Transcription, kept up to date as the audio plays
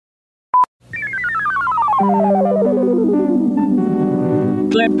Pleb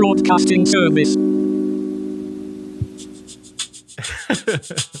Broadcasting Service.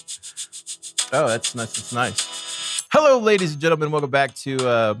 Oh, that's nice. That's nice. Hello, ladies and gentlemen. Welcome back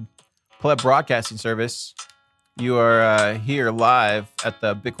to Pleb Broadcasting Service. You are here live at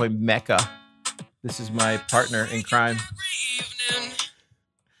the Bitcoin Mecca. This is my partner in crime.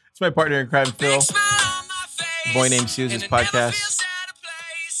 It's my partner in crime, Phil. A boy named Sue's podcast.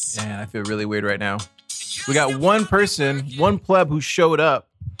 And I feel really weird right now. We got one person, one pleb who showed up,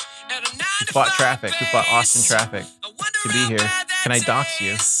 who fought Austin traffic to be here. Can I dox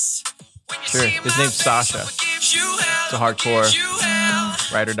you? Sure. His name's Sasha. It's a hardcore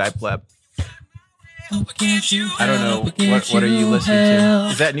ride or die pleb. I don't know. What are you listening to?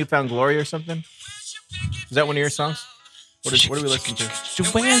 Is that Newfound Glory or something? Is that one of your songs? What are we listening to?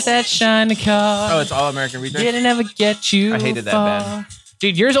 Where's that shiny car? Oh, it's All American Rejects. Didn't ever get you. I hated that band.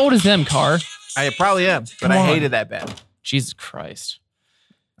 Dude, you're as old as them, Car. I probably am, but I hated that band. Jesus Christ.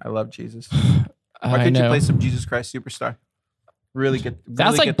 I love Jesus. Why couldn't you play some Jesus Christ Superstar? Really good.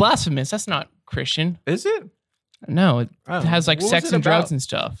 That's like blasphemous. That's not Christian. Is it? No, it has like sex and drugs and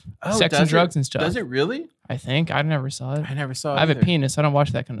stuff. Oh, sex and drugs and stuff. Does it really? I think. I never saw it. I never saw it. I have a penis. I don't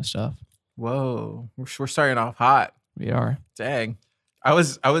watch that kind of stuff. Whoa. We're starting off hot. We are. Dang. I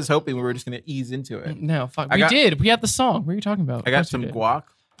was hoping we were just going to ease into it. No, fuck. We did. We had the song. What are you talking about? I got some guac.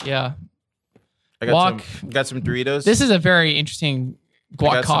 Yeah. I got some Doritos. This is a very interesting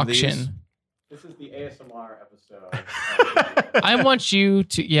guac-coction. This is the ASMR episode. I want you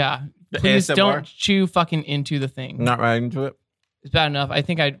to, please ASMR? Don't chew fucking into the thing. Not right into it. It's bad enough. I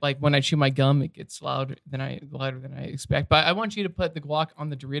think when I chew my gum, it gets louder than I expect. But I want you to put the guac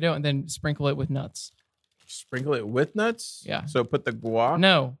on the Dorito and then sprinkle it with nuts. Sprinkle it with nuts? Yeah. So put the guac.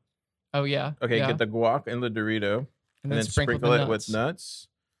 No. Oh yeah. Okay. Yeah. Get the guac in the Dorito and then sprinkle it with nuts.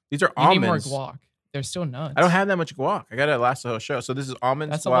 These are you almonds. Need more guac. They're still nuts. I don't have that much guac. I got to last the whole show. So this is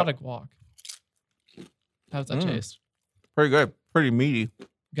almonds. That's guac. A lot of guac. How's that taste? Pretty good. Pretty meaty. You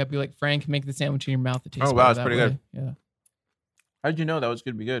gotta be like Frank, make the sandwich in your mouth that tastes. Oh wow, it's pretty good. Yeah. How'd you know that was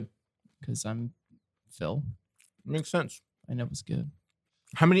gonna be good? Because I'm Phil. Makes sense. I know it's good.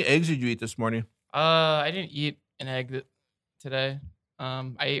 How many eggs did you eat this morning? I didn't eat an egg today.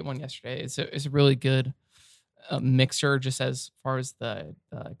 I ate one yesterday. It's a really good mixer, just as far as the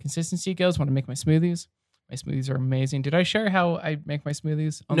consistency goes. When I make my smoothies are amazing. Did I share how I make my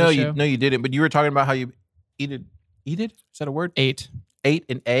smoothies on the show? No, you didn't. But you were talking about how you eat it? Is that a word? Ate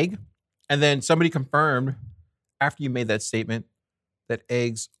an egg, and then somebody confirmed after you made that statement that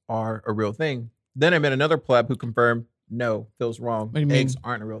eggs are a real thing. Then I met another pleb who confirmed, no, Phil's wrong. What do you eggs mean?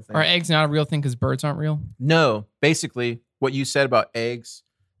 Aren't a real thing. Are eggs not a real thing because birds aren't real? No. Basically, what you said about eggs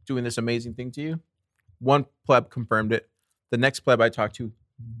doing this amazing thing to you, one pleb confirmed it. The next pleb I talked to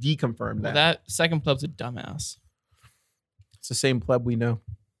deconfirmed that. That second pleb's a dumbass. It's the same pleb we know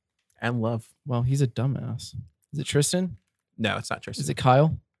and love. Well, he's a dumbass. Is it Tristan? No, it's not Tristan. Is it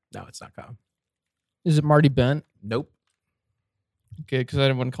Kyle? No, it's not Kyle. Is it Marty Bent? Nope. Okay, because I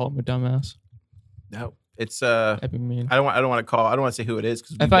didn't want to call him a dumbass. No, it's That'd be mean. I don't want to say who it is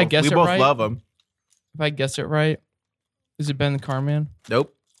because we both right, love him. If I guess it right, is it Ben the Carman?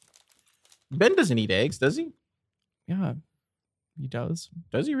 Nope. Ben doesn't eat eggs, does he? Yeah, he does.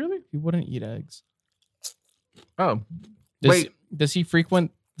 Does he really? He wouldn't eat eggs. Oh, does he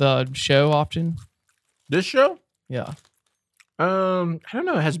frequent the show often? This show? Yeah. I don't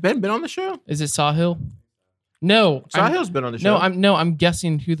know. Has Ben been on the show? Is it Sahil? No, Sahil's been on the show. I'm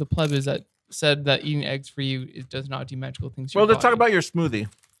guessing who the pleb is that said that eating eggs for you does not do magical things. Well, let's talk about your smoothie.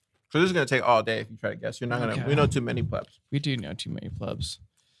 So this is gonna take all day if you try to guess. You're not gonna. Okay. We know too many plebs. We do know too many plebs.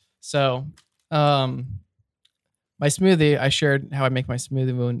 So, my smoothie. I shared how I make my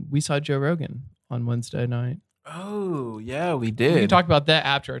smoothie when we saw Joe Rogan on Wednesday night. Oh yeah, we did. We can talk about that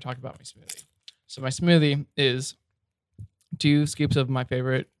after I talk about my smoothie. So my smoothie is 2 scoops of my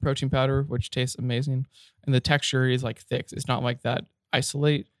favorite protein powder, which tastes amazing. And the texture is like thick. It's not like that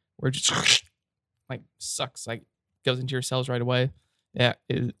isolate where it just like sucks, like goes into your cells right away. Yeah,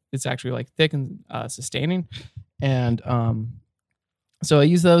 it's actually like thick and sustaining. And so I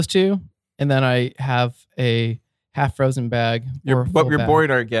use those 2. And then I have a half frozen bag. You're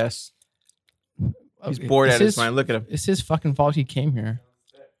boring our guest. He's bored out of his mind. Look at him. It's his fucking fault he came here.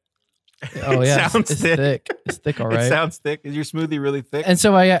 Oh yeah, it's thick. It's thick, all right. It sounds thick. Is your smoothie really thick? And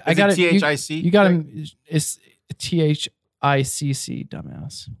so I got it. THIC. You got him. It's THICC.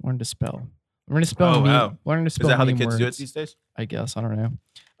 Dumbass. Learn to spell. Learn to spell. Oh wow. Learn to spell. Is that how the kids words. do it these days? I guess I don't know.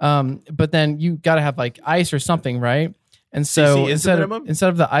 But then you got to have like ice or something, right? And so instead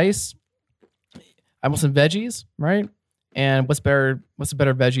of the ice, I want some veggies, right? And what's a better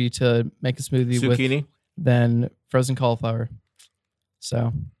veggie to make a smoothie with? Zucchini. than frozen cauliflower.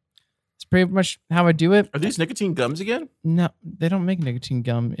 So it's pretty much how I do it. Are these nicotine gums again? No, they don't make nicotine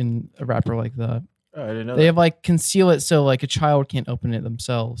gum in a wrapper like that. Oh, I didn't know They that. have like conceal it so like a child can't open it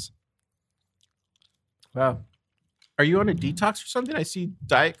themselves. Wow. Are you on a detox or something? I see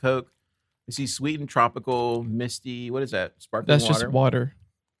Diet Coke. I see sweetened tropical, misty. What is that? Sparkling That's water. just water.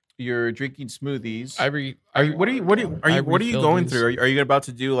 You're drinking smoothies. What are you going through? Are you about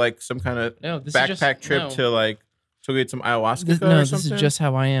to do like some kind of backpack trip to get some ayahuasca or something? This is just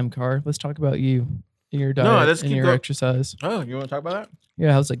how I am, Car. Let's talk about you and your diet and your exercise. Oh, you want to talk about that?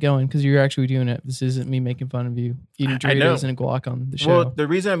 Yeah, how's it going? Because you're actually doing it. This isn't me making fun of you eating Doritos and guac on the show. Well, the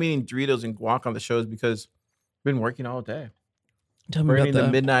reason I'm eating Doritos and guac on the show is because I've been working all day. Tell me burning about that.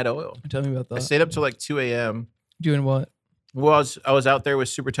 the midnight oil. Tell me about that. I stayed up till like 2 a.m. Doing what? Well, I was out there with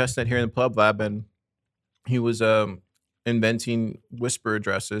Super Testnet here in the Pleb Lab, and he was inventing whisper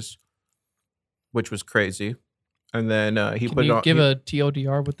addresses, which was crazy. And then he Can put you it on. give a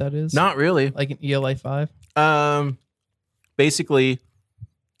TLDR what that is? Not really. Like an ELA 5? Basically,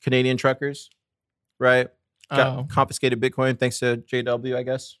 Canadian truckers, right? Got confiscated Bitcoin thanks to JW, I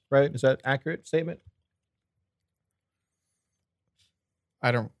guess, right? Is that accurate statement?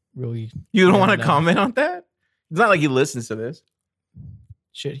 I don't really. You don't want to comment on that? It's not like he listens to this.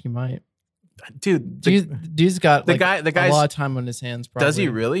 Shit, he might. Dude, dude's got the guy's a lot of time on his hands. Probably. Does he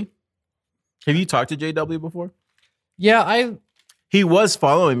really? Have you talked to JW before? Yeah, he was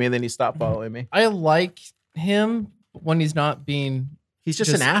following me, and then he stopped following me. I like him when he's not being. He's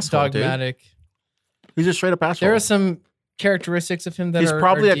just an asshole, dogmatic. Dude. He's a straight up asshole. There are some characteristics of him that he's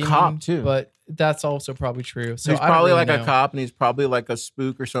probably a cop too, but that's also probably true. So he's probably like a cop, and he's probably like a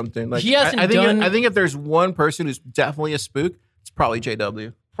spook or something. Like he hasn't I think if there's one person who's definitely a spook, it's probably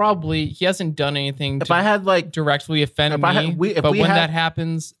JW. Probably he hasn't done anything. If I had like directly offend me, but when that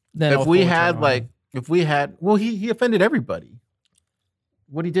happens, then if we had, well, he offended everybody.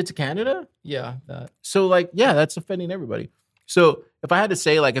 What he did to Canada, yeah, that. So like, yeah, that's offending everybody. So if I had to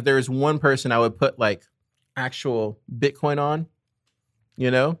say like, if there was one person I would put like actual Bitcoin on,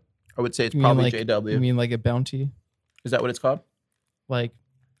 you know, I would say it's probably like, JW. You mean like a bounty? Is that what it's called? Like,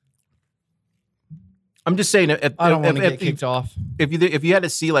 I'm just saying. I don't want to get kicked off. If you had to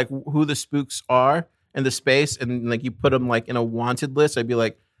see like who the spooks are in the space, and like you put them like in a wanted list, I'd be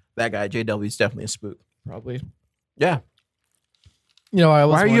like, that guy JW is definitely a spook. Probably. Yeah. You know, I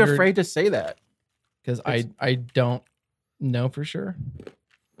was. Why are you afraid to say that? Because I don't know for sure.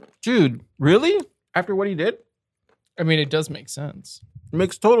 Dude, really? After what he did? I mean, it does make sense. It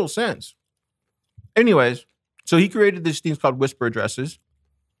makes total sense. Anyways, so he created these things called whisper addresses.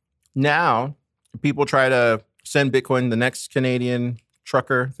 Now, people try to send Bitcoin, the next Canadian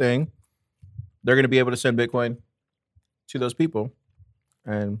trucker thing, they're going to be able to send Bitcoin to those people.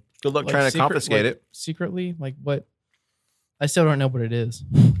 And good luck trying to confiscate it. Secretly? Like what? I still don't know what it is.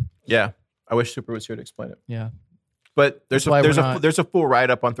 Yeah. I wish Super was here to explain it. Yeah. But there's a full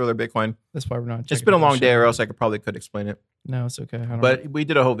write-up on Thriller Bitcoin. That's why we're not. It's been a long day, or else I could explain it. No, it's okay. But we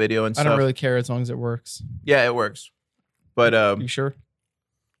did a whole video and stuff. I don't really care as long as it works. Yeah, it works. But you sure?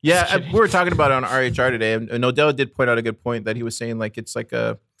 Yeah, we were talking about it on RHR today, and Odell did point out a good point that he was saying like it's like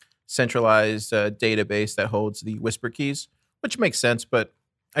a centralized database that holds the whisper keys, which makes sense. But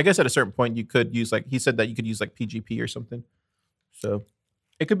I guess at a certain point you could use he said that you could use like PGP or something. So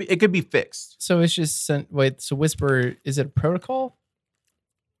it could be fixed. So it's just so Whisper, is it a protocol?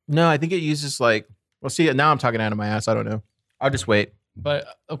 No, I think it uses see, now I'm talking out of my ass. I don't know. I'll just wait. But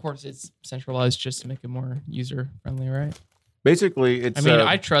of course it's centralized just to make it more user friendly, right? Basically, it's. I mean,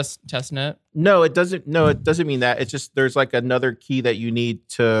 I trust testnet. No, it doesn't. No, it doesn't mean that. It's just there's like another key that you need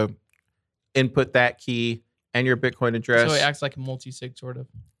to input that key and your Bitcoin address. So it acts like a multi-sig sort of.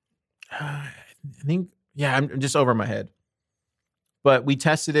 I think, yeah, I'm just over my head. But we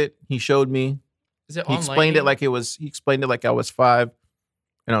tested it. He showed me. Is it he explained it like it was. He explained it like I was 5,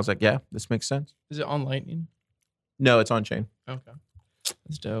 and I was like, yeah, this makes sense. Is it on Lightning? No, it's on chain. Okay,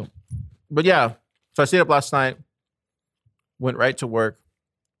 that's dope. But yeah, so I stayed up last night. Went right to work,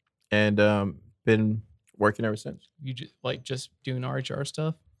 and been working ever since. You just doing RHR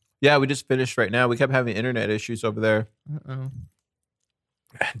stuff? Yeah, we just finished right now. We kept having internet issues over there. Uh-oh.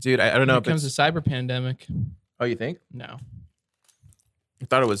 Dude, I don't know if it comes to cyber pandemic. Oh, you think? No. I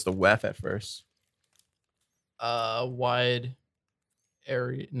thought it was the WEF at first. Wide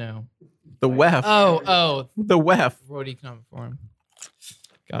area. No. The WEF. Oh. The WEF. World Economic Forum.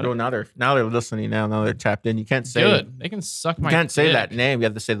 No, now they're listening. Now they're tapped in. You can't say good. They can suck my. You can't say dick. that name. You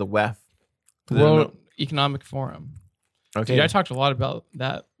have to say the WEF. World Economic Forum. Okay. Dude, I talked a lot about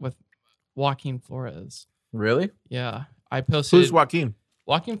that with Joaquin Flores. Really? Yeah, I posted. Who's Joaquin?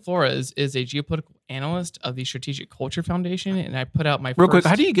 Joaquin Flores is a geopolitical analyst of the Strategic Culture Foundation, and I put out my Real first quick,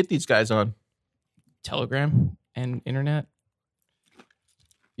 how do you get these guys on? Telegram and internet.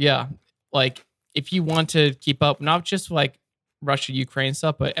 Yeah, like if you want to keep up, not just like Russia, Ukraine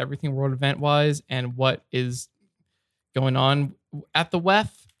stuff, but everything world event wise and what is going on at the WEF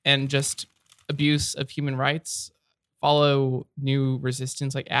and just abuse of human rights, follow New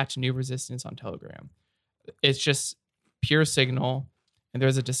Resistance, like @New Resistance on Telegram. It's just pure signal. And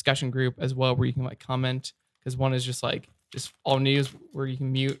there's a discussion group as well where you can like comment, because one is just all news where you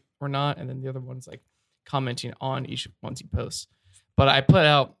can mute or not. And then the other one's like commenting on each once he posts. But I put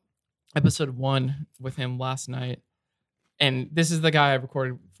out episode 1 with him last night. And this is the guy I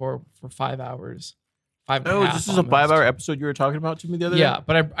recorded for 5 hours. 5 and a half this is a almost. 5-hour episode you were talking about to me the other day? Yeah,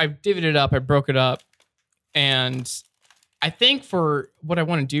 but I divvied it up. I broke it up. And I think for what I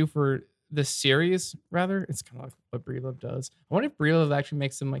want to do for this series, rather, it's kind of like what Breelove does. I wonder if Breelove actually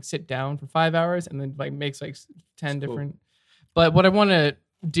makes them like sit down for 5 hours and then like makes like 10 That's different. But what I want to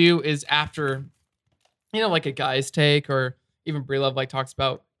do is after, like a guy's take, or even Breelove like talks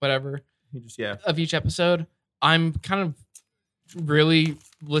about whatever of each episode, I'm kind of really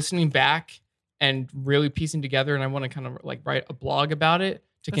listening back and really piecing together, and I want to kind of like write a blog about it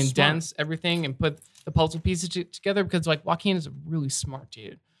to condense everything and put the puzzle pieces together, because like Joaquin is a really smart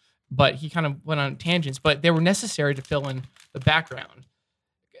dude, but he kind of went on tangents, but they were necessary to fill in the background.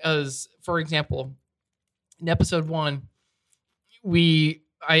 As for example, in episode 1,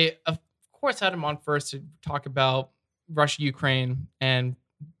 I of course had him on first to talk about Russia, Ukraine, and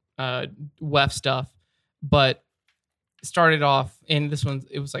WEF stuff, but started off in this one,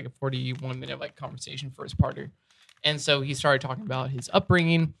 it was like a 41-minute like conversation for his partner. And so he started talking about his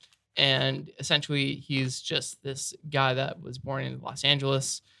upbringing, and essentially he's just this guy that was born in Los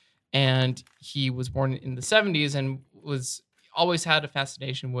Angeles, and he was born in the 70s and was always had a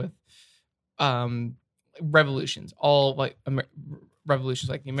fascination with revolutions, all like revolutions,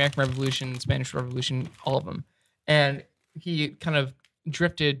 like the American Revolution, Spanish Revolution, all of them. And he kind of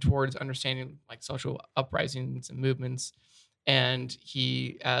drifted towards understanding like social uprisings and movements. And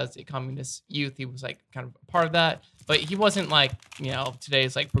he, as a communist youth, he was like kind of a part of that, but he wasn't like,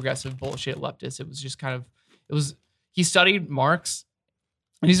 today's like progressive bullshit leftist. It was just he studied Marx,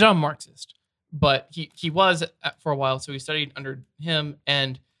 and he's not a Marxist, but he was for a while. So he studied under him,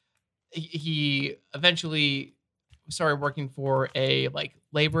 and he eventually started working for a like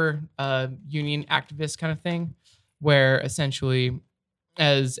labor union activist kind of thing, where essentially,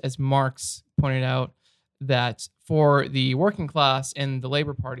 as Marx pointed out, that for the working class and the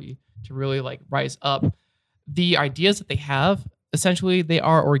Labor Party to really like rise up, the ideas that they have, essentially they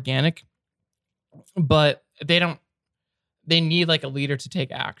are organic, but they need like a leader to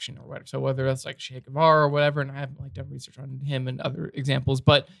take action or whatever. So whether that's like Che Guevara or whatever, and I haven't like done research on him and other examples,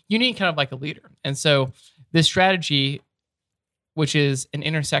 but you need kind of like a leader. And so this strategy, which is an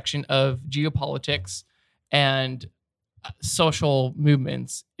intersection of geopolitics and social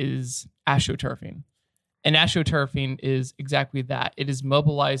movements, is astroturfing. And astroturfing is exactly that. It is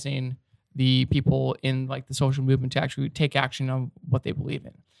mobilizing the people in like the social movement to actually take action on what they believe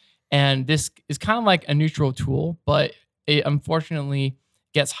in. And this is kind of like a neutral tool, but it unfortunately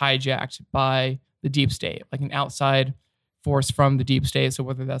gets hijacked by the deep state, like an outside force from the deep state. So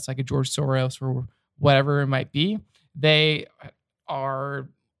whether that's like a George Soros or whatever it might be, they are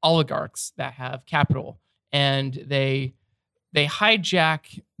oligarchs that have capital, and they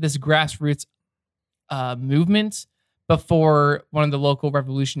hijack this grassroots movement before one of the local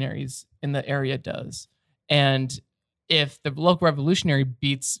revolutionaries in the area does. And if the local revolutionary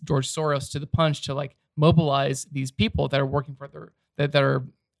beats George Soros to the punch to like mobilize these people that are working for that are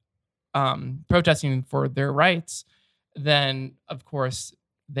protesting for their rights, then of course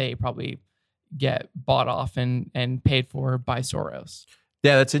they probably get bought off and paid for by Soros.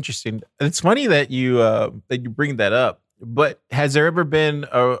 Yeah, that's interesting. It's funny that you bring that up. But has there ever been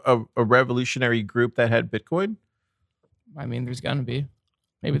a revolutionary group that had Bitcoin? I mean, there's gonna be.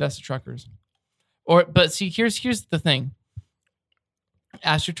 Maybe that's the truckers. But see, here's the thing.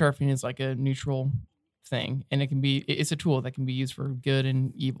 Astroturfing is like a neutral thing, and it's a tool that can be used for good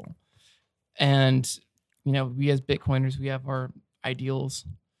and evil. And we as Bitcoiners, we have our ideology,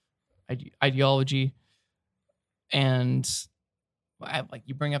 and like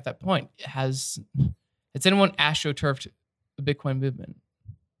you bring up that point. Has anyone astroturfed the Bitcoin movement?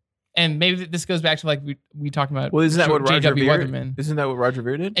 And maybe this goes back to like we talked about. Well, isn't that what Roger Ver? Weatherman. Isn't that what Roger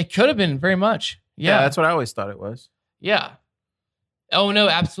Ver did? It could have been very much. Yeah, that's what I always thought it was. Yeah. Oh no,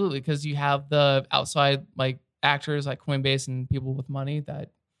 absolutely, because you have the outside like actors like Coinbase and people with money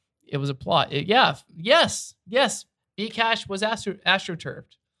that it was a plot. Yes. Bcash was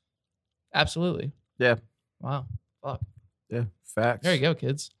astroturfed. Absolutely. Yeah. Wow. Fuck. Yeah. Facts. There you go,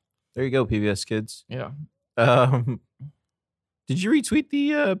 kids. There you go, PBS kids. Yeah. Did you retweet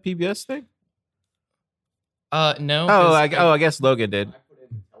the PBS thing? No. I guess Logan did.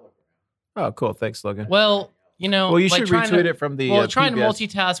 Oh, cool. Thanks, Logan. Well, you know. Well, you like should retweet it from the. Well, trying to PBS.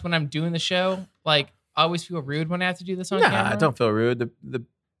 multitask when I'm doing the show, like I always feel rude when I have to do this on Nah, camera. don't feel rude.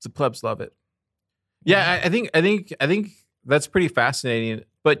 The plebs love it. Yeah, I think that's pretty fascinating.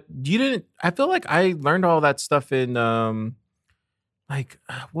 But you didn't. I feel like I learned all that stuff in like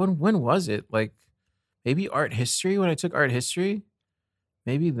when was it? Like maybe art history when I took art history.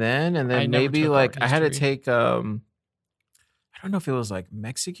 Maybe then, and then maybe like I had to take I don't know if it was like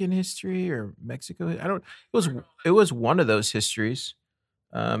Mexican history or Mexico. It was one of those histories.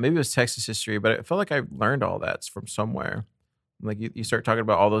 Maybe it was Texas history, but I felt like I learned all that from somewhere. Like you start talking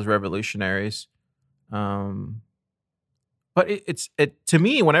about all those revolutionaries. But it's to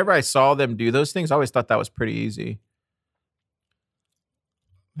me, whenever I saw them do those things, I always thought that was pretty easy.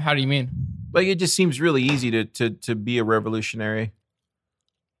 How do you mean? Like it just seems really easy to be a revolutionary.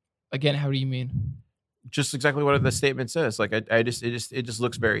 Again, how do you mean? Just exactly what the statement says. Like it just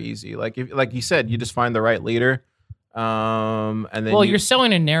looks very easy. Like like you said, you just find the right leader. And then you're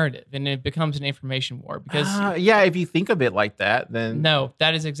selling a narrative and it becomes an information war because if you think of it like that, then no,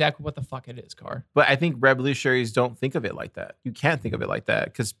 that is exactly what the fuck it is, Car. But I think revolutionaries don't think of it like that. You can't think of it like that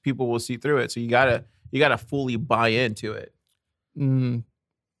because people will see through it. So you gotta fully buy into it.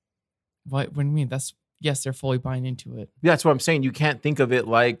 What do you mean? Yes, they're fully buying into it. That's what I'm saying. You can't think of it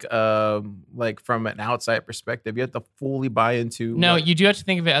like from an outside perspective. You have to fully buy into. No, you do have to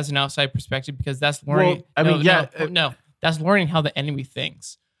think of it as an outside perspective because that's learning. Well, that's learning how the enemy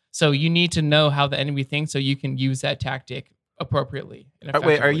thinks. So you need to know how the enemy thinks so you can use that tactic appropriately.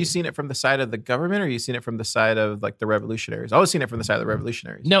 Wait, are you seeing it from the side of the government or are you seeing it from the side of like the revolutionaries? I was seeing it from the side of the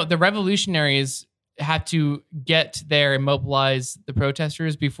revolutionaries. No, the revolutionaries have to get there and mobilize the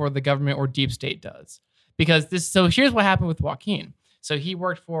protesters before the government or deep state does. Because so here's what happened with Joaquin. So he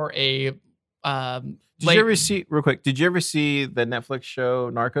worked for a. Did you ever see the Netflix show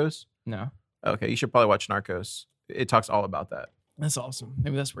Narcos? No. Okay, you should probably watch Narcos. It talks all about that. That's awesome.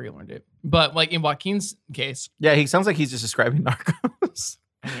 Maybe that's where you learned it. But like in Joaquin's case, yeah, he sounds like he's just describing Narcos.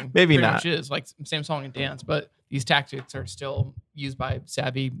 I mean, maybe not. Much is like same song and dance, but these tactics are still used by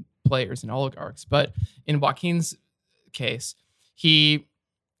savvy players and oligarchs. But in Joaquin's case, he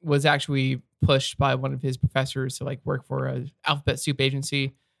was actually pushed by one of his professors to like work for a alphabet soup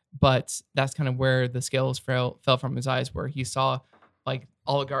agency, but that's kind of where the scales fell from his eyes, where he saw like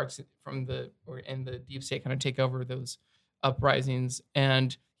oligarchs in the deep state kind of take over those uprisings,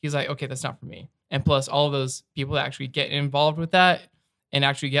 and he's like, okay, that's not for me. And plus, all of those people that actually get involved with that and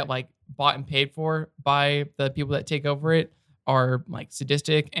actually get like bought and paid for by the people that take over it are like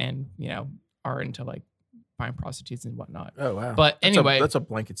sadistic and are into like buying prostitutes and whatnot. Oh wow! But anyway, that's a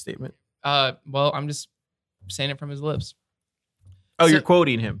blanket statement. Well, I'm just saying it from his lips. Oh, you're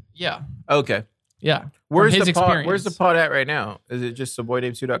quoting him? Yeah. Okay. Yeah. Where's the pod? Where's the pod at right now? Is it just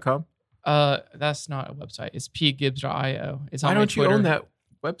aboynamedsue.com? That's not a website. It's pgibbs.io. It's on Why my don't Twitter. you own that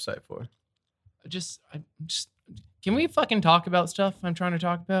website for? Just can we fucking talk about stuff I'm trying to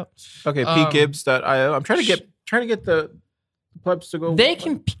talk about? Okay, pgibbs.io. I'm trying to get the plebs to go. They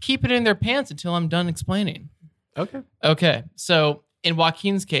can keep it in their pants until I'm done explaining. Okay. So in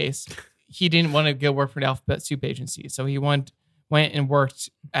Joaquin's case, he didn't want to go work for an alphabet soup agency, so he went and worked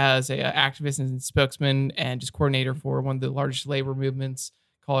as a activist and spokesman and just coordinator for one of the largest labor movements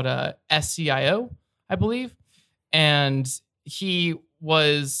called SCIO, I believe. And he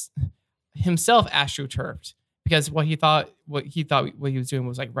was himself astroturfed because what he thought what he was doing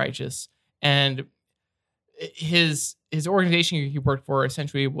was like righteous. And his organization he worked for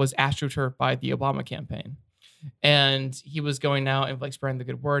essentially was astroturfed by the Obama campaign. And he was going out and like spreading the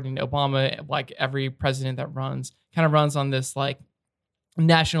good word. And Obama, like every president that runs, kind of runs on this like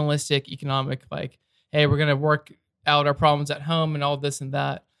nationalistic economic, like, hey, we're going to work out our problems at home and all this and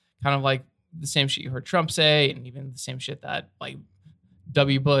that. Kind of like the same shit you heard Trump say, and even the same shit that like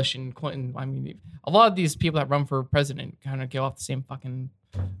W. Bush and Clinton. I mean, a lot of these people that run for president kind of go off the same fucking,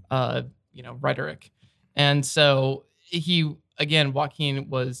 rhetoric. And so Joaquin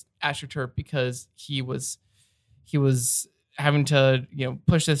was astroturfed because he was having to,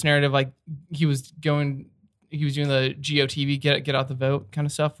 push this narrative. Like he was doing the GOTV, get out the vote kind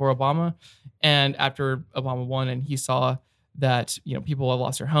of stuff for Obama. And after Obama won and he saw that, people have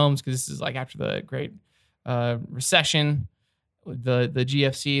lost their homes because this is like after the great recession, the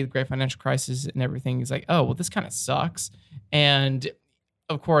GFC, the great financial crisis and everything. He's like, oh, well, this kind of sucks. And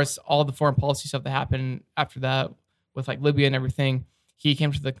of course, all the foreign policy stuff that happened after that with like Libya and everything, he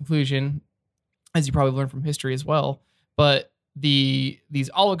came to the conclusion as you probably learned from history as well. But these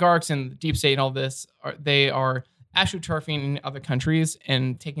oligarchs and the deep state and all this they are astroturfing in other countries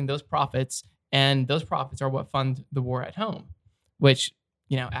and taking those profits, and those profits are what fund the war at home, which,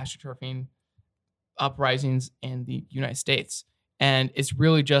 astroturfing uprisings in the United States. And it's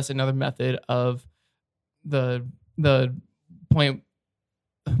really just another method of the point,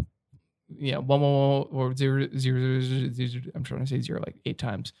 111 or 0. I'm trying to say 0 like 8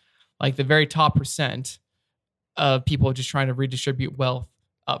 times. Like the very top percent of people just trying to redistribute wealth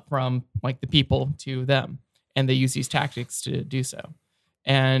up from like the people to them. And they use these tactics to do so.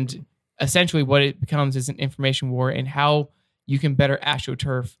 And essentially what it becomes is an information war, and how you can better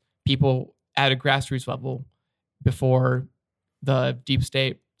astroturf people at a grassroots level before the deep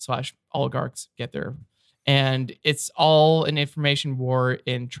state / oligarchs get there. And it's all an information war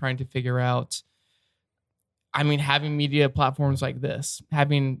in trying to figure out, having media platforms like this,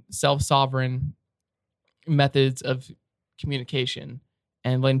 having self-sovereign methods of communication,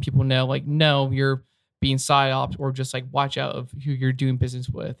 and letting people know, like, no, you're being psyoped, or just like watch out of who you're doing business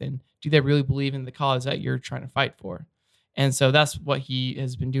with, and do they really believe in the cause that you're trying to fight for. And so that's what he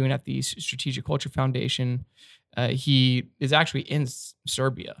has been doing at the Strategic Culture Foundation. He is actually in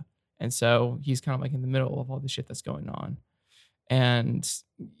Serbia, and so he's kind of like in the middle of all the shit that's going on, and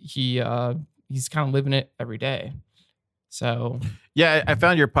he's kind of living it every day. So yeah, I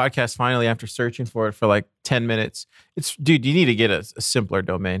found your podcast finally after searching for it for like 10 minutes. Dude, you need to get a simpler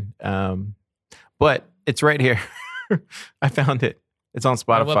domain. But it's right here. I found it. It's on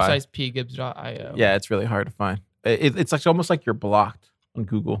Spotify. My website's pgibbs.io. Yeah, it's really hard to find. It's like almost like you're blocked on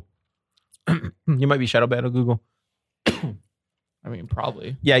Google. You might be shadow banned on Google.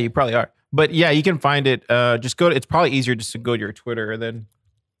 Probably. Yeah, you probably are. But yeah, you can find it. It's probably easier just to go to your Twitter and then.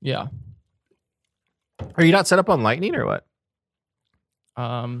 Yeah. Are you not set up on Lightning or what?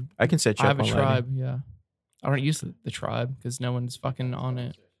 I can set you I up have on a tribe. Lightning. Yeah. I don't use the tribe because no one's fucking on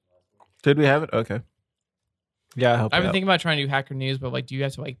it. Did we have it? Okay. Yeah, I hope. I've been thinking about trying to do Hacker News, but like, do you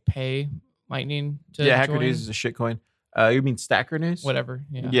have to like pay Lightning to Yeah, Hacker join? News is a shitcoin. You mean Stacker News? Whatever.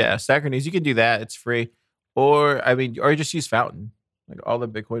 Yeah. Yeah, Stacker News. You can do that. It's free. Or just use Fountain. Like all the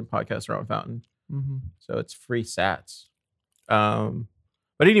Bitcoin podcasts are on Fountain. Mm-hmm. So it's free sats.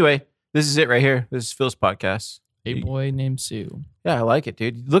 But anyway, this is it right here. This is Phil's podcast. A boy named Sue. Yeah, I like it,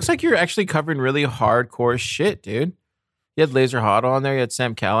 dude. Looks like you're actually covering really hardcore shit, dude. You had Laser Hot on there. You had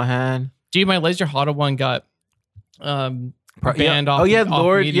Sam Callahan. Dude, my Laser Hot one got banned off. Oh, you had off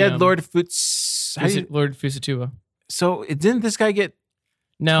Lord. Medium. You had Lord Foots. Lord Fusatua. So didn't this guy get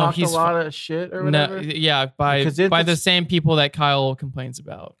No, talked a lot of shit or no, whatever? yeah, by the same people that Kyle complains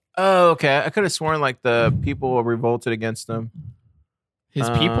about. Oh, okay. I could have sworn like the people revolted against him. His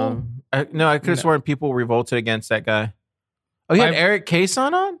people? I could have sworn people revolted against that guy. Oh, he had Eric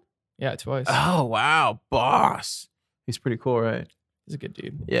Kayson on? Yeah, twice. Oh, wow. Boss. He's pretty cool, right? He's a good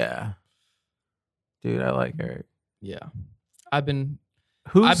dude. Yeah. Dude, I like Eric. Yeah. I've been...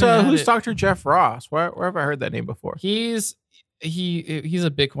 Who's Dr. Jeff Ross? Where have I heard that name before? He's a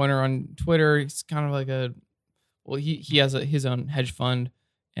Bitcoiner on Twitter. He's kind of like he has his own hedge fund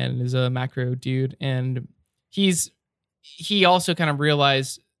and is a macro dude. And he also kind of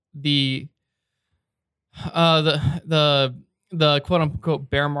realized the quote unquote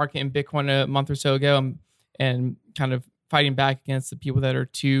bear market in Bitcoin a month or so ago, and kind of fighting back against the people that are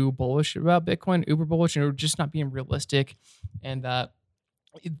too bullish about Bitcoin, uber bullish, and are just not being realistic, and that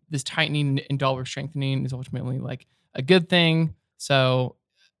this tightening and dollar strengthening is ultimately like a good thing. So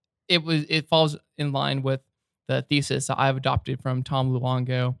it falls in line with the thesis that I've adopted from Tom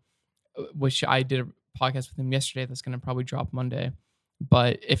Luongo, which I did a podcast with him yesterday that's going to probably drop Monday.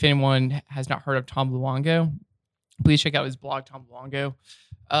 But if anyone has not heard of Tom Luongo, please check out his blog,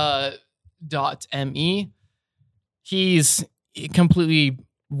 tomluongo.me. He's completely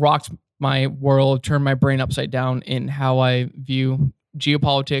rocked my world, turned my brain upside down in how I view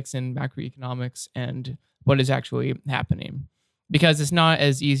geopolitics and macroeconomics and what is actually happening. Because it's not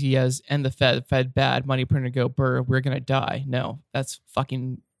as easy as end the Fed bad, money printer go burr, we're going to die. No, that's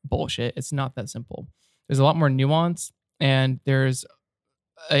fucking bullshit. It's not that simple. There's a lot more nuance, and there's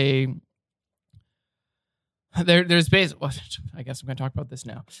basically, well, I guess I'm going to talk about this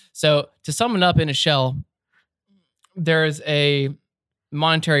now. So to sum it up in a shell, there's a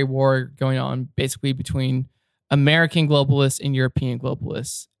monetary war going on basically between American globalists and European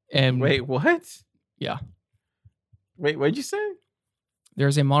globalists. And wait, what? Yeah. Wait, what'd you say?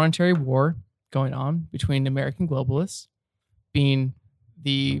 There's a monetary war going on between American globalists, being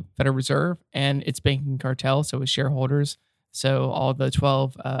the Federal Reserve and its banking cartel, so its shareholders, so all the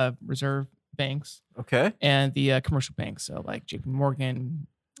 12 reserve banks, okay, and the commercial banks, so like JP Morgan,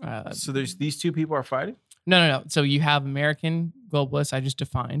 So there's these two people are fighting? No. So you have American globalists, I just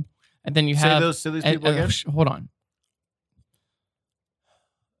defined. And then you have... Say those people again? Hold on.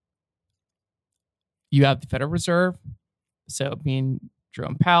 You have the Federal Reserve, so being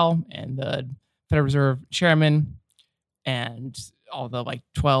Jerome Powell and the Federal Reserve chairman and all the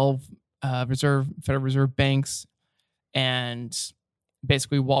 12 Federal Reserve banks and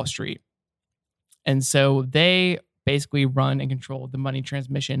basically Wall Street. And so they basically run and control the money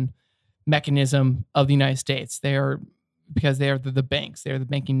transmission mechanism of the United States. Because they are the banks, they are the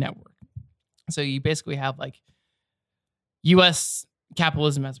banking network. So you basically have U.S.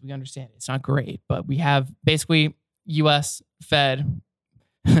 capitalism as we understand it. It's not great, but we have basically U.S. Fed,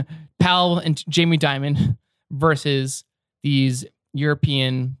 Powell and Jamie Dimon versus these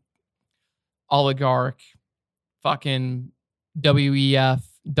European oligarch fucking WEF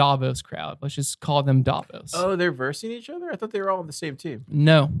Davos crowd. Let's just call them Davos. Oh, they're versing each other? I thought they were all on the same team.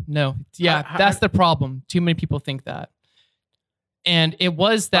 No. Yeah, that's the problem. Too many people think that. And it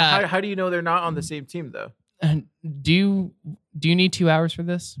was that... How do you know they're not on the same team, though? Do you need 2 hours for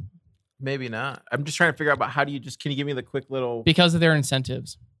this? Maybe not. I'm just trying to figure out about can you give me the quick little... Because of their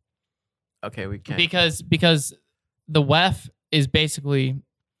incentives. Okay, we can. Because the WEF is basically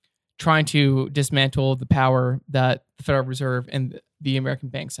trying to dismantle the power that the Federal Reserve and the American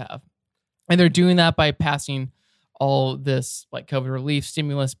banks have. And they're doing that by passing all this COVID relief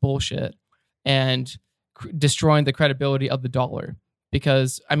stimulus bullshit and destroying the credibility of the dollar.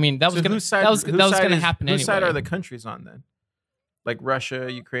 Because that was going to happen anyway. Whose side are the countries on then? Like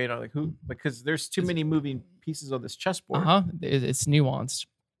Russia, Ukraine, or who? Because there's too many moving pieces on this chessboard. It's nuanced.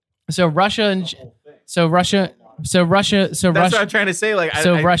 So Russia. That's what I'm trying to say.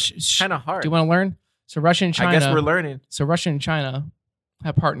 Russia, kind of hard. Do you want to learn? So Russia and China. I guess we're learning. So Russia and China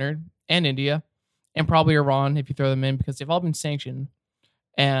have partnered, and India, and probably Iran if you throw them in, because they've all been sanctioned,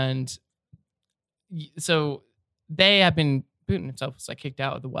 and so they have been... Putin himself was kicked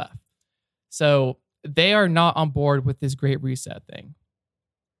out of the WEF. So they are not on board with this Great Reset thing.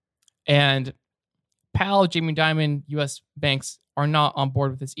 And Powell, Jamie Dimon, U.S. banks are not on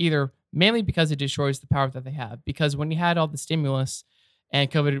board with this either, mainly because it destroys the power that they have. Because when you had all the stimulus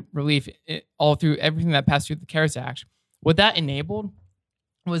and COVID relief all through everything that passed through the CARES Act, what that enabled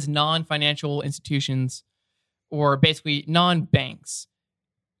was non-financial institutions, or basically non-banks,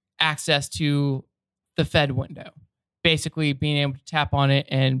 access to the Fed window. Basically being able to tap on it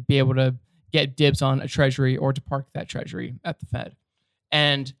and be able to get dibs on a treasury or to park that treasury at the Fed.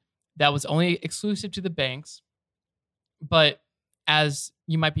 And that was only exclusive to the banks. But as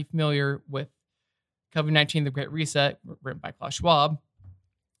you might be familiar with COVID-19, the Great Reset, written by Klaus Schwab,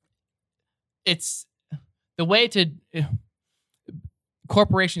 it's the way to...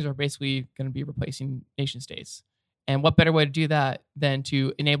 Corporations are basically going to be replacing nation states. And what better way to do that than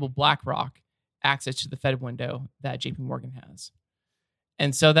to enable BlackRock access to the Fed window that JP Morgan has.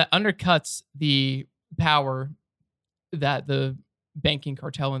 And so that undercuts the power that the banking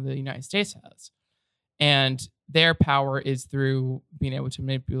cartel in the United States has. And their power is through being able to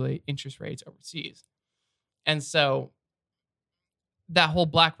manipulate interest rates overseas. And so that whole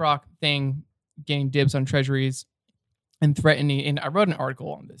BlackRock thing, getting dibs on treasuries and threatening, and I wrote an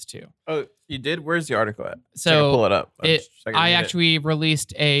article on this too. Oh, you did? Where's the article at? So I can pull it up. I actually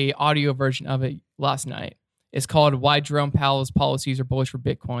released a audio version of it last night. It's called "Why Jerome Powell's Policies Are Bullish for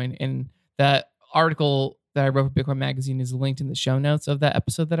Bitcoin," and that article that I wrote for Bitcoin Magazine is linked in the show notes of that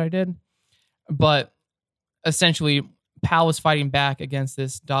episode that I did. But essentially, Powell is fighting back against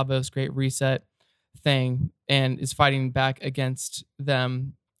this Davos Great Reset thing, and is fighting back against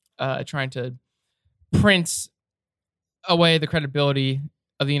them trying to print away the credibility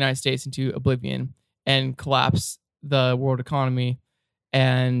of the United States into oblivion and collapse the world economy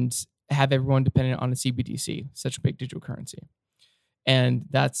and have everyone dependent on a CBDC, such a big digital currency. And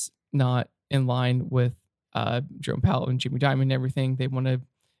that's not in line with Jerome Powell and Jamie Dimon and everything. They want to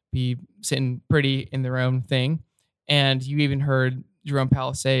be sitting pretty in their own thing. And you even heard Jerome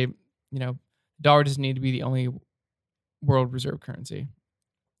Powell say, dollar doesn't need to be the only world reserve currency.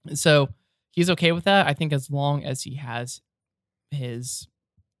 So he's okay with that, I think, as long as he has his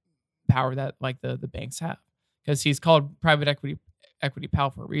power that the banks have, because he's called private equity Powell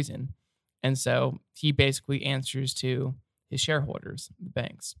for a reason. And so he basically answers to his shareholders, the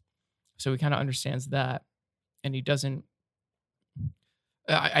banks. So he kind of understands that. And he doesn't,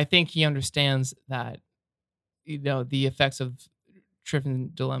 I think he understands that, the effects of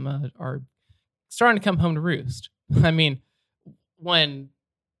Triffin dilemma are starting to come home to roost. I mean, when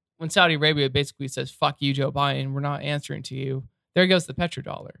Saudi Arabia basically says, fuck you, Joe Biden, we're not answering to you, there goes the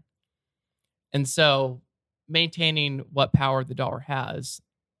petrodollar. And so maintaining what power the dollar has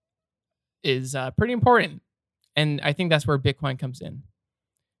is pretty important. And I think that's where Bitcoin comes in,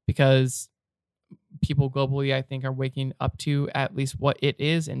 because people globally, I think, are waking up to at least what it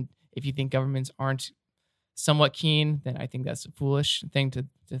is. And if you think governments aren't somewhat keen, then I think that's a foolish thing to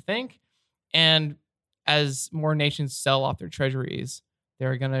think. And as more nations sell off their treasuries,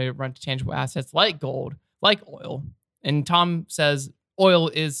 they're going to run to tangible assets like gold, like oil. And Tom says oil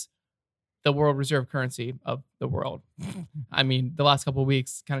is the world reserve currency of the world. I mean, the last couple of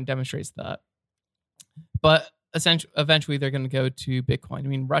weeks kind of demonstrates that. But eventually they're going to go to Bitcoin. I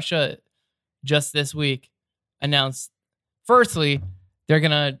mean, Russia just this week announced, firstly, they're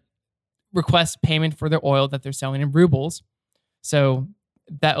going to request payment for their oil that they're selling in rubles. So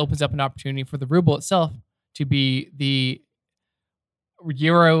that opens up an opportunity for the ruble itself to be the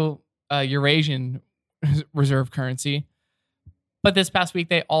Eurasian reserve currency. But this past week,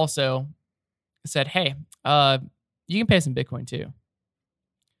 they also said, hey, you can pay some Bitcoin too.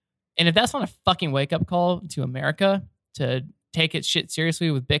 And if that's not a fucking wake-up call to America to take its shit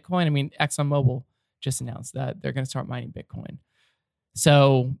seriously with Bitcoin, I mean, ExxonMobil just announced that they're going to start mining Bitcoin.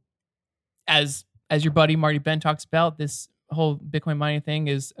 So as your buddy Marty Ben talks about, this whole Bitcoin mining thing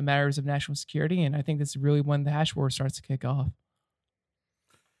is a matter of national security, and I think this is really when the hash war starts to kick off.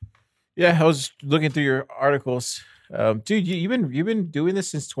 Yeah, I was looking through your articles, dude. You've been doing this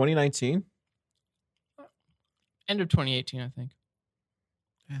since 2019. End of 2018, I think.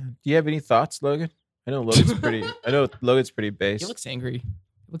 Do you have any thoughts, Logan? I know Logan's pretty base. He looks angry.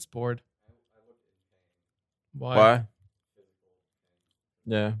 He looks bored. Why?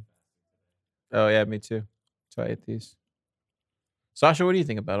 Yeah. Oh yeah, me too. So I ate these. Sasha, what do you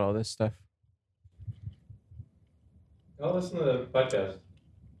think about all this stuff? I'll listen to the podcast.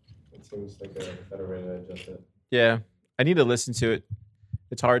 It seems like a better way to adjust it. Yeah, I need to listen to it.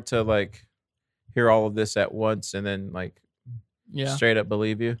 It's hard to like hear all of this at once and then like straight up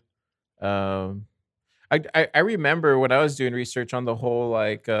believe you. I remember when I was doing research on the whole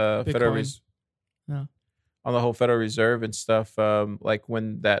like Federal on the whole Federal Reserve and stuff. Like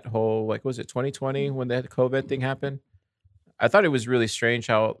when that whole like was it 2020 when that COVID thing happened? I thought it was really strange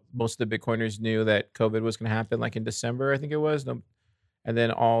how most of the Bitcoiners knew that COVID was going to happen like in December, I think it was. And then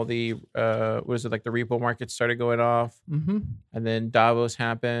all the like the repo markets started going off. Mm-hmm. And then Davos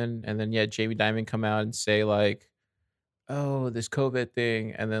happened. And then Jamie Dimon come out and say like, oh, this COVID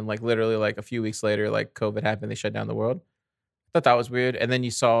thing. And then like literally like a few weeks later, like COVID happened. They shut down the world. I thought that was weird. And then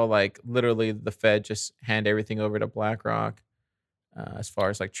you saw like literally the Fed just hand everything over to BlackRock as far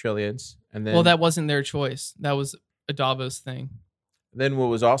as like trillions. And then that wasn't their choice. That was a Davos thing. Then what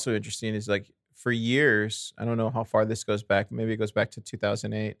was also interesting is like for years, I don't know how far this goes back. Maybe it goes back to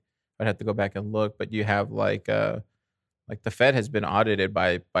 2008. I'd have to go back and look. But you have like the Fed has been audited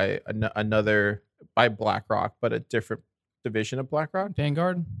by BlackRock, but a different division of BlackRock.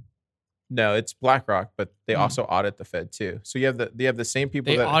 Vanguard. No, it's BlackRock, but they also audit the Fed too. So you have the same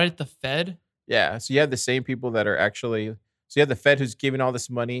people that audit the Fed. Yeah, so you have the same people that are actually. So you have the Fed who's giving all this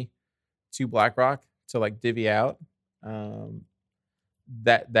money to BlackRock to like divvy out.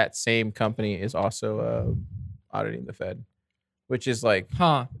 That same company is also auditing the Fed, which is like,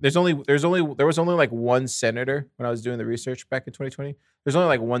 there was only like one senator when I was doing the research back in 2020. There's only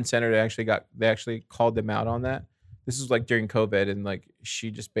like one senator they actually called them out on that. This was like during COVID, and like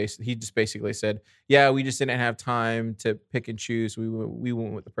he just basically said, yeah, we just didn't have time to pick and choose. We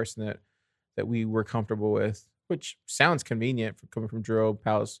went with the person that we were comfortable with, which sounds convenient for coming from Jerome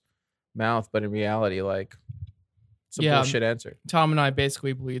Powell's mouth, but in reality, like, it's a bullshit answer. Tom and I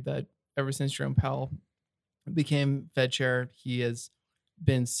basically believe that ever since Jerome Powell became Fed chair, he has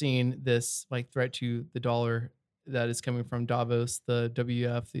been seeing this like threat to the dollar that is coming from Davos, the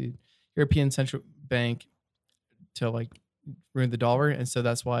WF, the European Central Bank, to like ruin the dollar. And so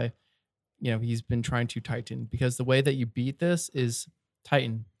that's why, he's been trying to tighten, because the way that you beat this is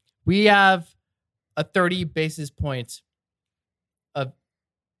tighten. We have a 30 basis points of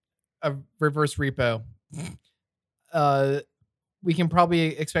reverse repo. We can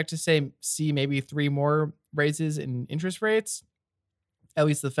probably expect to see maybe 3 more raises in interest rates, at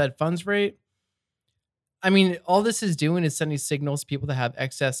least the Fed funds rate. I mean, all this is doing is sending signals to people that have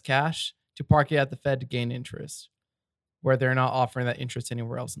excess cash to park it at the Fed to gain interest, where they're not offering that interest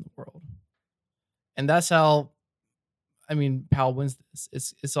anywhere else in the world. And that's how, Powell wins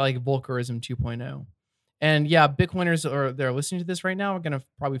this. It's like Volckerism 2.0. And yeah, Bitcoiners they're listening to this right now are going to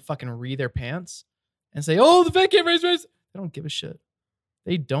probably fucking read their pants and say, oh, the Fed can't raise rates. They don't give a shit.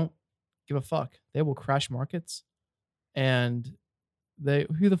 They don't give a fuck. They will crash markets. And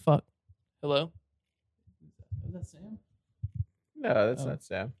who the fuck? Hello? Is that Sam? No, that's not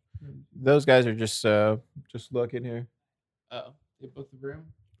Sam. Those guys are just looking here. Oh, they booked the room?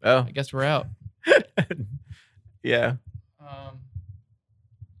 Oh, I guess we're out. yeah.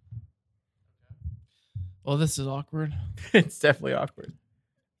 Well, this is awkward. It's definitely awkward.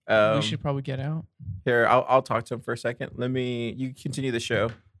 We should probably get out. Here, I'll talk to him for a second. You continue the show.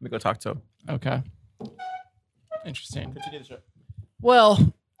 Let me go talk to him. Okay. Interesting. Continue the show.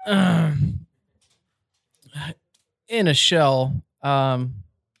 Well, in a shell,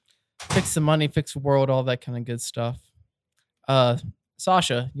 fix the money, fix the world, all that kind of good stuff.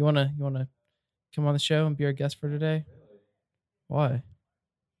 Sasha, you wanna come on the show and be our guest for today? Why?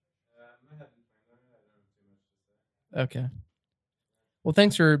 Okay. Well,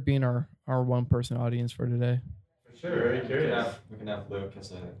 thanks for being our one person audience for today. For sure, very curious. We can have Luke as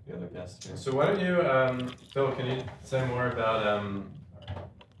the other guest here. So why don't you, Phil, can you say more about,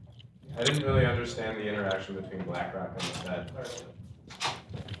 I didn't really understand the interaction between BlackRock and the Fed.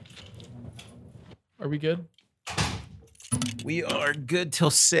 Are we good? We are good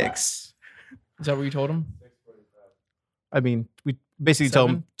till 6. Is that what you told him? 6:45. I mean, we basically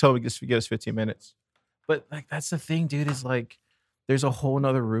 7? told him to give us 15 minutes. But like that's the thing, dude, is like there's a whole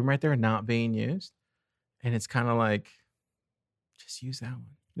nother room right there not being used. And it's kind of like just use that one.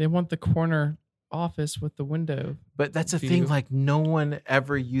 They want the corner office with the window. But that's the thing, like no one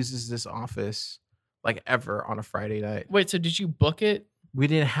ever uses this office like ever on a Friday night. Wait, so did you book it? We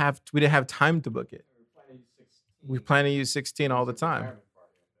didn't have time to book it. We plan to use 16 all the time.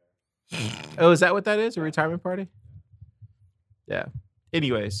 Oh, is that what that is? A retirement party? Yeah.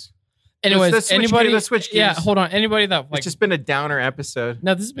 Anyways, let's switch gears. Yeah, hold on. Anybody that like it's just been a downer episode.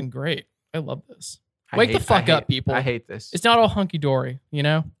 No, this has been great. I love this. Wake the fuck up, people. I hate this. It's not all hunky dory, you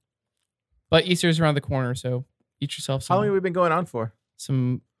know? But Easter's around the corner, so eat yourself How long have we been going on for?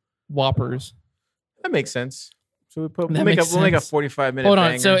 some Whoppers. That makes sense. So we'll That make a makes 45-minute Hold on.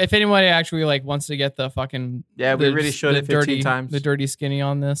 banger. So if anybody actually like wants to get the fucking Yeah, we really showed it 15 times. The dirty skinny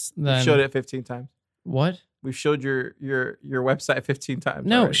on this, then We've showed it 15 times. What? We've showed your website 15 times.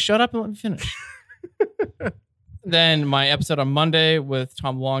 No, already. shut up and let me finish. Then my episode on Monday with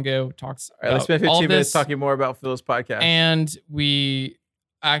Tom Longo talks All right, let's about spend all 15 minutes this, talking more about Phil's podcast. and he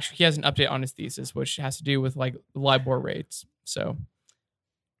has an update on his thesis, which has to do with like LIBOR rates. So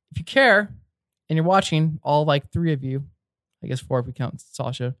if you care and you're watching, all like 3 of you, I guess 4 if we count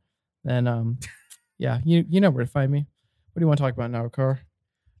Sasha, then yeah, you know where to find me. What do you want to talk about now, Car?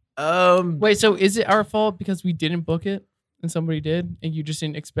 Wait, so is it our fault because we didn't book it and somebody did, and you just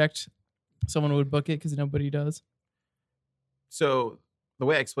didn't expect someone would book it because nobody does? So the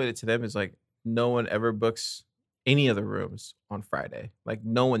way I explained it to them is like no one ever books any of the rooms on Friday. Like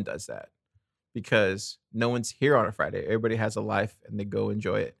no one does that because no one's here on a Friday. Everybody has a life and they go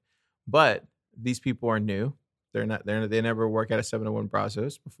enjoy it. But these people are new. They never work at a 701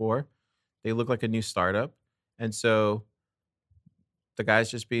 Brazos before. They look like a new startup. And so the guy's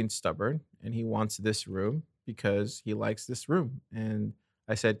just being stubborn and he wants this room because he likes this room. And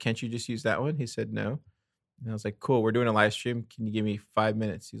I said, can't you just use that one? He said, no. And I was like, cool, we're doing a live stream. Can you give me 5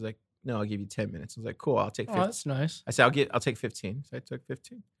 minutes? He's like, no, I'll give you 10 minutes. I was like, cool, I'll take 15. Oh, that's nice. I said, I'll take 15. So I took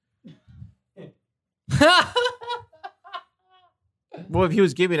 15. Well, if he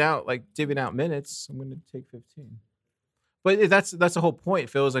was divvying out minutes, I'm going to take 15. But that's the whole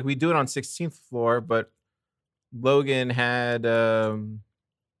point, Phil. Is like we do it on 16th floor, but Logan had I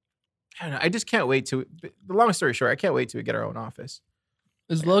don't know. I just can't wait to. The long story short, I can't wait till we get our own office.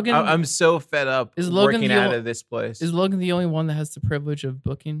 Is Logan? I'm so fed up working out of this place. Is Logan the only one that has the privilege of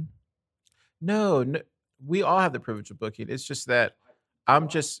booking? No, we all have the privilege of booking. It's just that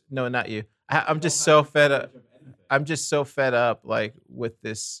not you. I'm just so fed up. I'm just so fed up, like with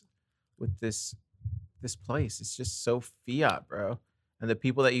this place. It's just so fiat, bro. And the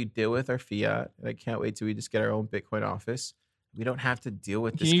people that you deal with are fiat. And I can't wait till we just get our own Bitcoin office. We don't have to deal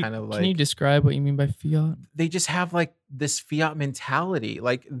with this kind of like. Can you describe what you mean by fiat? They just have like this fiat mentality.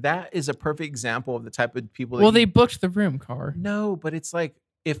 Like that is a perfect example of the type of people. They booked the room, Car. No, but it's like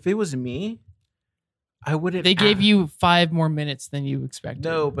if it was me, I wouldn't. They gave you 5 more minutes than you expected.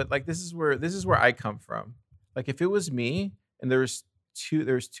 No, but like this is where I come from. Like if it was me and there was 2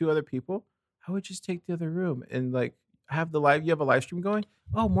 other people, I would just take the other room and like have you have a live stream going.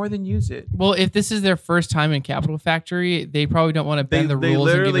 Oh, more than use it. Well, if this is their first time in Capital Factory, they probably don't want to bend the rules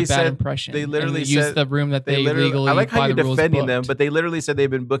and give a bad impression. They literally use the room that they legally. I like how you're defending them, booked. but they literally said they've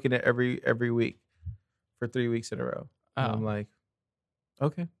been booking it every week for 3 weeks in a row. Oh. I'm like,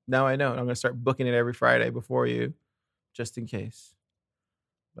 okay, now I know. I'm gonna start booking it every Friday before you, just in case.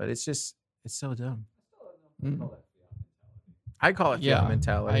 But it's so dumb. I call it fiat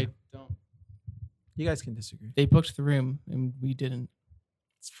mentality. I don't. You guys can disagree. They booked the room and we didn't.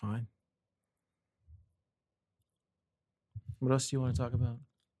 It's fine. What else do you want to talk about?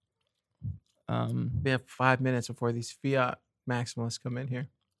 We have 5 minutes before these Fiat Maximalists come in here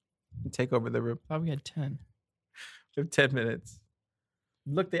and take over the room. I thought we had 10. We have 10 minutes.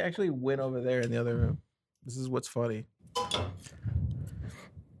 Look, they actually went over there in the other room. This is what's funny.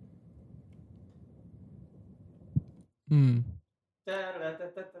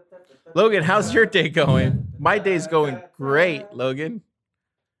 Logan, how's your day going? My day's going great, Logan.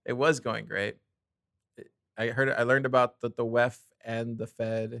 It was going great. I learned about the WEF and the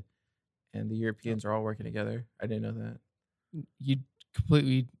Fed and the Europeans are all working together. I didn't know that. You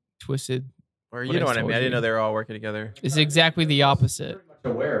completely twisted. Or you know what I mean? I didn't know they were all working together. It's exactly the opposite. I'm pretty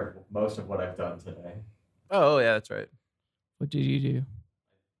much aware of most of what I've done today. Oh, yeah, that's right. What did you do?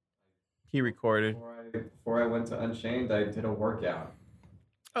 He recorded. Before I went to Unchained, I did a workout.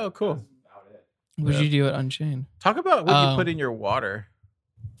 Oh, cool. That's about it. What did you do at Unchained? Talk about what you put in your water.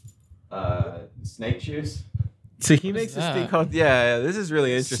 Snake juice. So he What makes is this thing that? called, this is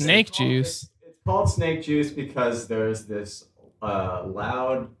really interesting. Snake juice. It's called snake juice because there's this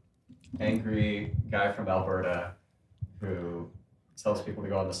loud, angry guy from Alberta who tells people to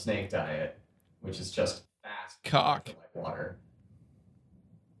go on the snake diet, which is just fast Cock. like water.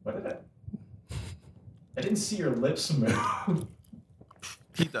 What did I didn't see your lips move.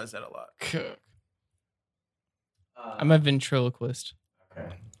 He does that a lot. I'm a ventriloquist.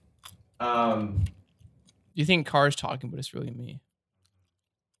 Okay. You think Car's talking, but it's really me.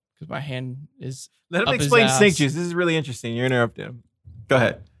 Because my hand is. Let him up his explain ass. snake juice. This is really interesting. You're interrupting him. Go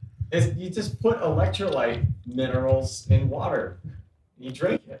ahead. You just put electrolyte minerals in water. You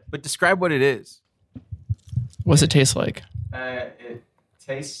drink it. But describe what it is. What's it taste like? It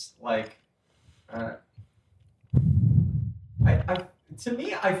tastes like. To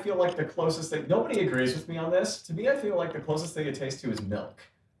me, I feel like the closest thing. Nobody agrees with me on this. To me, I feel like the closest thing it tastes to is milk.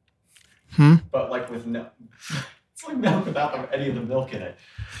 But like with no, it's like milk without any of the milk in it.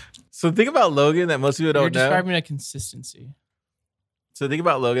 So the thing about Logan that most people You're don't know. describing a consistency. So the thing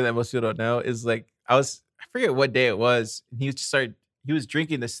about Logan that most people don't know is like I forget what day it was. And he was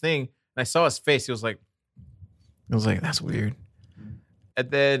drinking this thing, and I saw his face. I was like, that's weird. And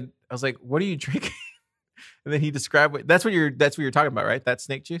then I was like, what are you drinking? And then he described that's what you're talking about, right? That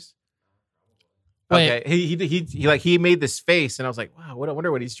snake juice. Wait. Okay. He made this face, and I was like, wow, I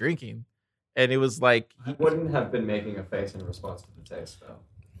wonder what he's drinking. And it was like I wouldn't have been making a face in response to the taste, though.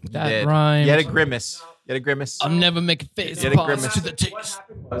 That rhymes. You had a grimace. You had a grimace. I'm never making face You had a response grimace. to the What taste.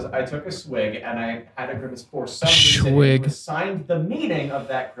 happened was I took a swig and I had a grimace for some reason. Swig. And it was signed the meaning of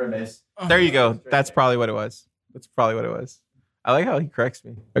that grimace. There you go. That's probably what it was. I like how he corrects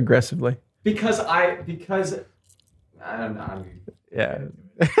me aggressively. Because I don't know. I mean, Yeah.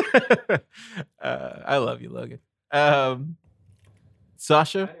 I love you, Logan.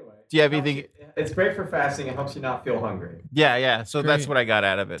 Sasha, anyway, do you have anything? It's great for fasting. It helps you not feel hungry. Yeah. So that's Great. what I got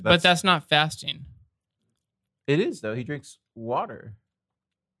out of it. But that's not fasting. It is though. He drinks water.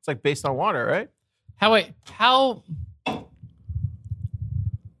 It's like based on water, right? How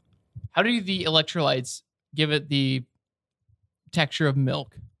do the electrolytes give it the texture of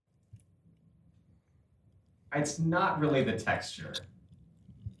milk? It's not really the texture.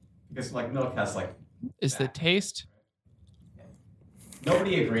 Because like milk has like Is the taste?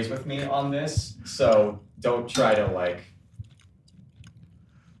 nobody agrees with me on this, so don't try to like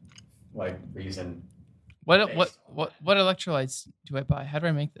reason. What electrolytes do I buy? How do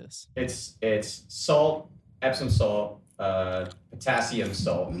I make this? It's salt, Epsom salt, potassium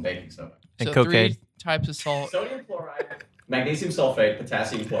salt, and baking soda. And So cocaine. 3 types of salt. Sodium chloride, magnesium sulfate,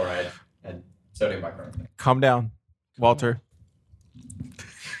 potassium chloride, and sodium bicarbonate. Calm down, Walter.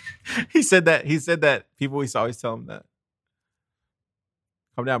 He said that people used to always tell him that.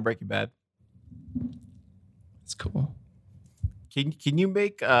 Calm down, Breaking Bad. It's cool. Can you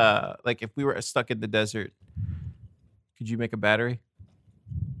make like if we were stuck in the desert, could you make a battery?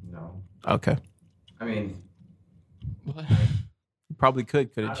 No. Okay. I mean, What? You probably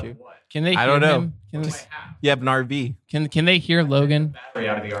couldn't out you? of what? Can they hear I don't know. him? Can, What do they- I have? You have an RV. can they hear Logan? Battery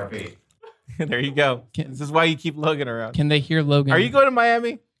out of the RV. There you go. This is why you keep Logan around. Can they hear Logan? Are you going to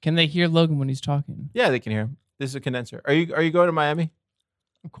Miami? Can they hear Logan when he's talking? Yeah, they can hear him. This is a condenser. Are you going to Miami?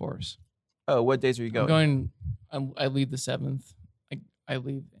 Of course. Oh, what days are you going? I leave the 7th. I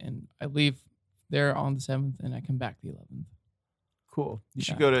leave there on the 7th and I come back the 11th. Cool. You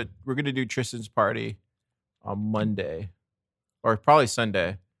should Yeah. we're going to do Tristan's party on Monday or probably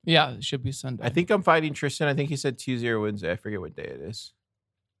Sunday. Yeah, it should be Sunday. I think I'm fighting Tristan. I think he said Tuesday or Wednesday. I forget what day it is.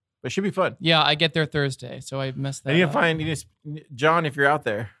 But it should be fun. Yeah, I get there Thursday, so I messed that I need to up. find John, if you're out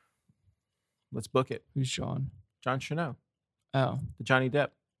there, let's book it. Who's Sean? John Chanel, Oh, the Johnny Depp.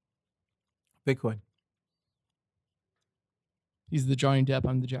 Bitcoin. he's the Johnny Depp.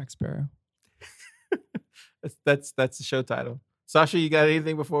 I'm the Jack Sparrow. That's the show title. Sasha, you got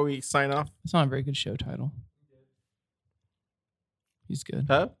anything before we sign off? It's not a very good show title. He's good.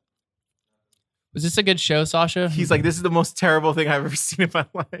 Huh? Was this a good show, Sasha? He's like, this is the most terrible thing I've ever seen in my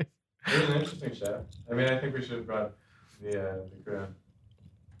life. It was an interesting show. I mean, I think we should have brought the crew.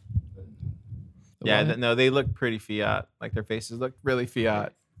 Yeah, no, they look pretty Fiat. Like their faces looked really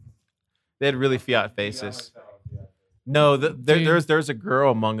Fiat. They had really Fiat faces. No, there's a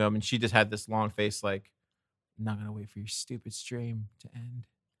girl among them, and she just had this long face. Like, I'm not gonna wait for your stupid stream to end.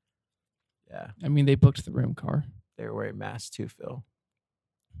 Yeah, I mean, they booked the room car. they were wearing masks too, Phil.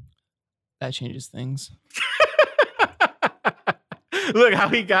 That changes things. Look how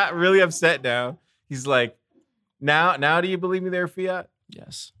he got really upset now. He's like, now do you believe me they're Fiat?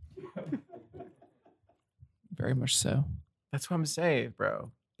 Yes. Very much so. That's what I'm saying,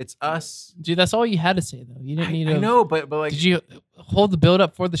 bro. It's us. Dude, that's all you had to say, though. You didn't need to. I know, but like, Did you hold the build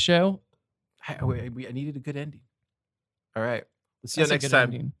up for the show? I needed a good ending. All right. Let's see you That's a next good time.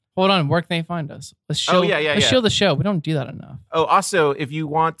 ending. Hold on. Where can they find us? Let's show. Oh, yeah. Let's show the show. We don't do that enough. Oh, also, if you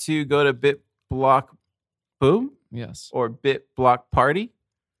want to go to BitBlock Boom Yes. or BitBlock Party,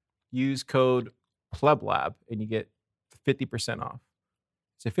 use code PLEBLAB and you get 50% off.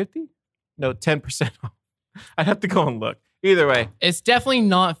 Is it 50? No, 10% off. I'd have to go and look. Either way, It's definitely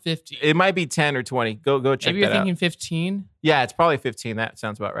not 50. it might be 10 or 20. Go check Maybe you're that out. thinking 15. Yeah, it's probably 15. That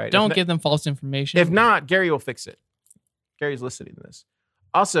sounds about right. Don't If give them false information. If not, Gary will fix it. Gary's listening to this.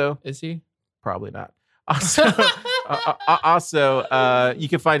 Also, Is he? probably not. Also, you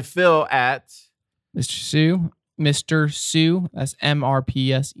can find Phil at Mr. Sue. Mr. Sue. That's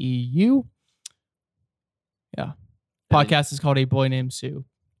MRPSEU. Yeah. Podcast is called A Boy Named Sue.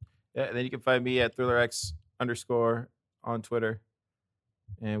 Yeah, and then you can find me at ThrillerX_ on Twitter.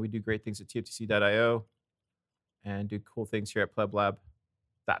 And we do great things at TFTC.io and do cool things here at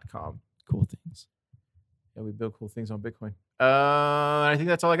pleblab.com. Cool things. And we build cool things on Bitcoin. I think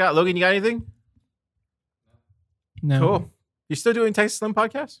that's all I got. Logan, you got anything? No. Cool. You still doing Texas Slim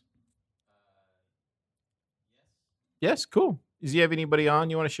podcast? Yes, cool. Does he have anybody on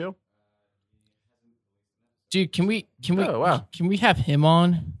you want to show? Dude, can we Oh, wow. can we have him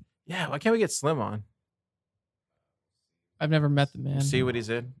on? Yeah, why can't we get Slim on? I've never met the man. See what he's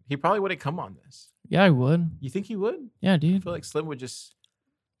in. He probably wouldn't come on this. Yeah, I would. You think he would? Yeah, I dude. feel like Slim would just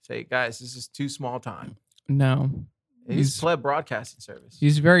say, guys, this is too small time. No. He's Pleb Broadcasting Service.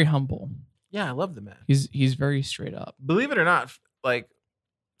 He's very humble. Yeah, I love the man. He's very straight up. Believe it or not, like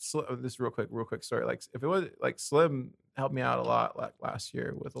this real quick story. Like if it was like Slim helped me out a lot like last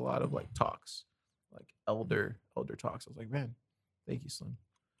year with a lot of like talks, like elder talks. I was like, man, thank you, Slim.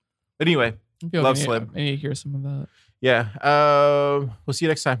 But anyway, love Slim. I need to hear some of that. Yeah. We'll see you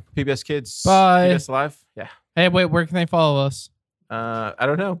next time. PBS Kids. Bye. PBS Live. Yeah. Hey, wait, where can they follow us? I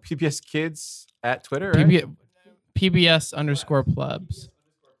don't know. PBS Kids at Twitter. Right? PBS_plebs.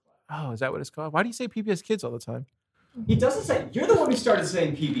 Oh, is that what it's called? Why do you say PBS Kids all the time? He doesn't say. You're the one who started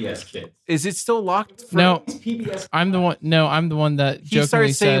saying PBS Kids. Is it still locked? No, It's PBS. I'm the one. No, I'm the one that He jokingly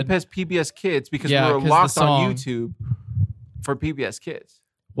started saying said, PBS Kids because Yeah, we were 'cause the locked on song. YouTube for PBS Kids.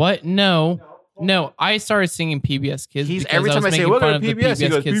 "What? No, I started singing PBS Kids. He's because every I time was I say making welcome fun to of the PBS, he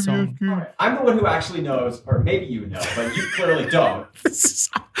goes Kids PBS song. Kids. All right, I'm the one who actually knows, or maybe you know, but you clearly don't.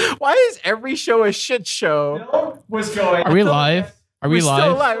 Why is every show a shit show? Bill was going. Are we live? Are we We're live?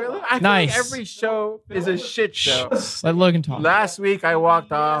 still live. Really? I Nice. feel like every show is a shit show. Let Logan talk. Last week I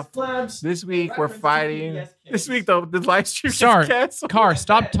walked off. Plebs. This week we're Reference to fighting. PBS This Kids. week the live stream Start. is canceled. Car,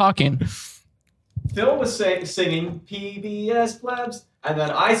 stop talking. Phil was singing PBS Plebs, and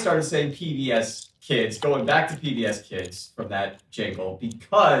then I started saying PBS Kids, going back to PBS Kids from that jingle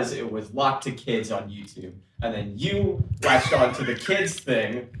because it was locked to kids on YouTube. And then you latched on to the kids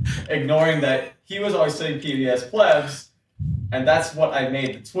thing, ignoring that he was always saying PBS Plebs, and that's what I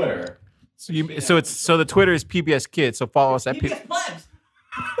made the Twitter. So the Twitter is PBS Kids. So follow us at PBS Plebs!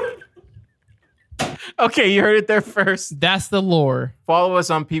 Okay, you heard it there first. That's the lore. Follow us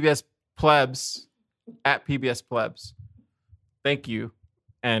on PBS Plebs at PBS Plebs. Thank you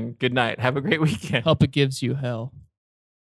and good night. Have a great weekend. Hope it gives you hell.